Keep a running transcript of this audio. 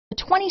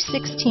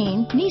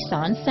2016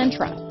 Nissan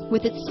Sentra.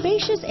 With its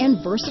spacious and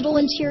versatile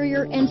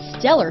interior and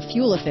stellar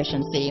fuel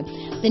efficiency,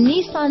 the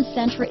Nissan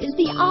Sentra is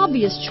the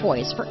obvious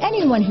choice for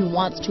anyone who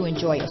wants to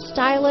enjoy a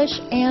stylish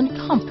and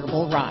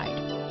comfortable ride.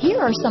 Here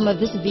are some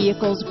of this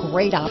vehicle's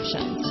great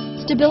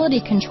options: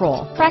 stability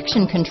control,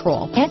 traction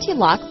control,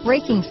 anti-lock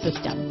braking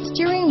system,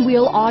 steering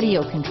wheel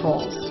audio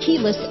controls,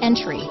 keyless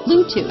entry,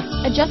 Bluetooth,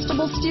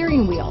 adjustable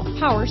steering wheel,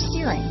 power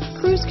steering,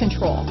 cruise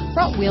control,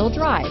 front wheel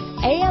drive,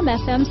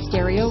 AM/FM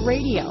stereo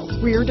radio,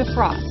 rear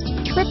defrost,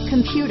 trip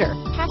computer,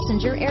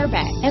 passenger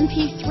airbag,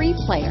 MP3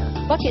 player,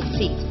 bucket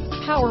seats,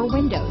 power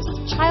windows,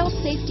 child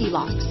safety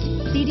locks,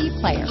 CD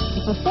player.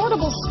 If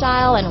affordable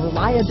style and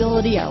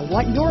reliability are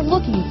what you're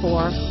looking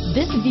for,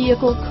 this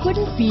vehicle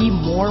couldn't be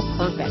more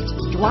perfect.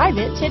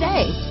 Drive it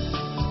today.